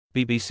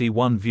BBC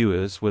One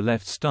viewers were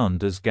left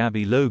stunned as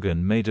Gabby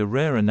Logan made a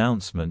rare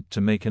announcement to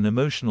make an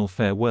emotional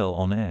farewell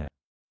on air.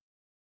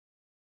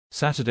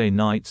 Saturday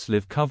night's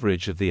live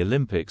coverage of the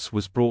Olympics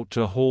was brought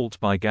to a halt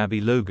by Gabby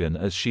Logan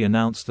as she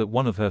announced that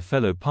one of her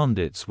fellow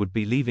pundits would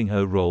be leaving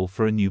her role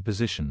for a new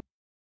position.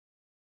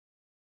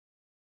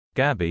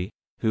 Gabby,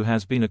 who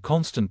has been a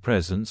constant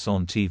presence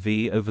on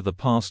TV over the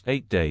past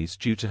 8 days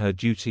due to her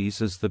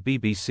duties as the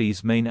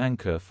BBC's main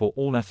anchor for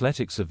all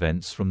athletics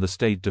events from the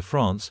Stade de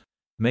France,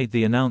 made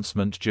the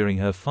announcement during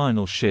her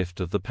final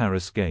shift of the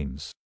Paris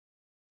Games.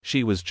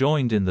 She was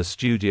joined in the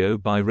studio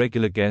by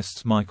regular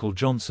guests Michael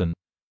Johnson,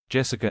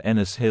 Jessica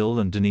Ennis-Hill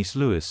and Denise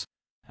Lewis,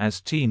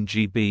 as Team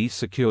GB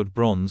secured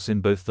bronze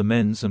in both the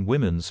men's and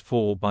women's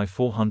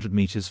 4x400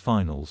 meters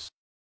finals.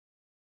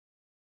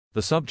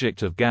 The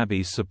subject of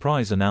Gabby's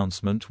surprise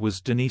announcement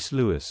was Denise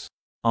Lewis.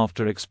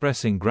 After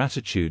expressing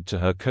gratitude to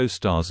her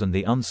co-stars and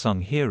the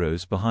unsung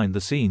heroes behind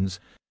the scenes,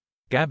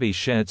 Gabby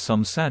shared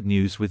some sad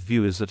news with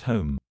viewers at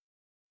home.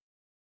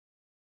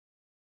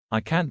 "I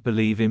can't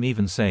believe him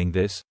even saying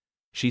this,"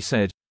 she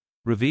said,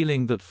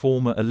 revealing that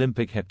former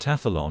Olympic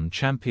heptathlon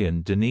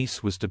champion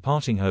Denise was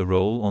departing her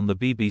role on the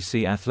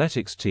BBC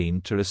athletics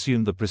team to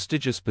assume the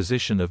prestigious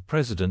position of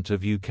President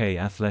of UK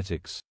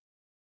Athletics.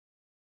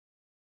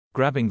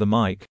 Grabbing the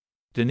mic,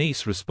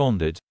 Denise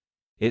responded,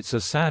 "It's a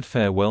sad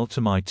farewell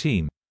to my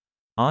team.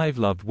 I've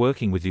loved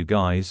working with you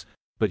guys,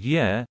 but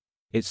yeah,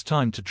 it's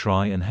time to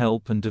try and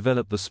help and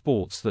develop the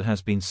sports that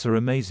has been so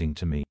amazing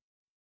to me.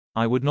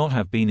 I would not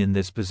have been in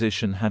this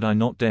position had I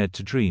not dared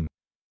to dream,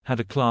 had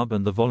a club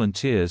and the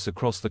volunteers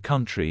across the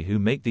country who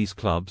make these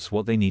clubs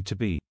what they need to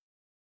be."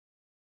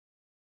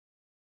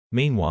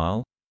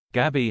 Meanwhile,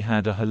 Gabby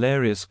had a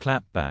hilarious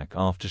clapback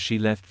after she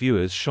left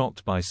viewers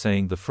shocked by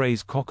saying the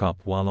phrase "cock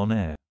up" while on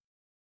air.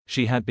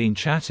 She had been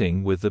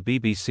chatting with the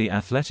BBC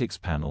Athletics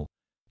panel,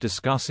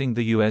 discussing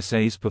the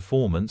USA's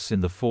performance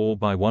in the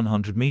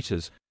 4x100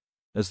 meters,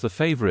 as the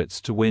favorites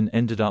to win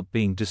ended up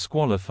being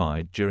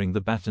disqualified during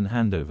the baton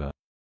handover.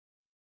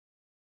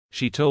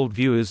 She told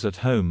viewers at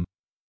home,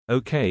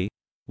 "Okay,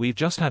 we've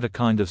just had a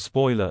kind of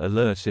spoiler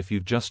alert if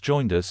you've just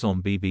joined us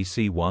on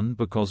BBC One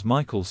because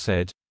Michael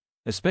said,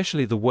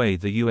 especially the way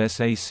the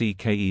USA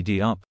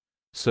CKED up,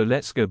 so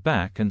let's go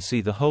back and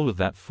see the whole of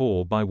that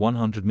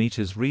 4x100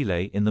 meters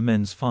relay in the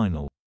men's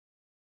final."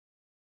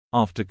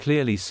 After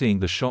clearly seeing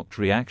the shocked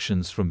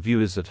reactions from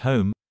viewers at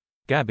home,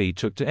 Gabby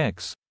took to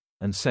X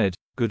and said,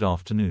 "Good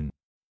afternoon.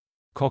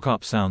 Cock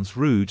up sounds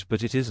rude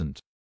but it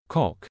isn't.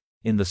 Cock,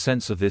 in the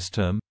sense of this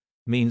term,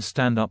 means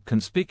stand up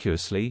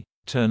conspicuously,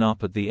 turn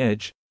up at the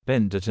edge,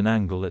 bend at an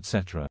angle,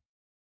 etc.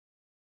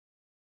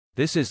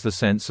 This is the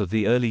sense of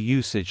the early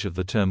usage of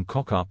the term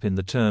cock up in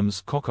the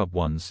terms cock up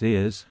one's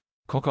ears,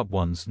 cock up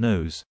one's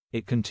nose,"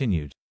 it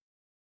continued.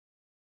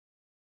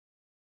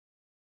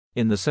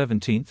 In the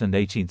 17th and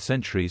 18th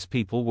centuries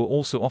people were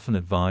also often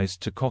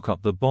advised to cock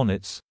up the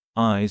bonnets,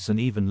 eyes and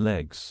even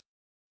legs.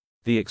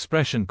 The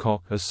expression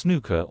cock a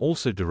snooker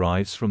also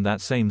derives from that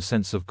same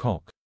sense of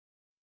cock.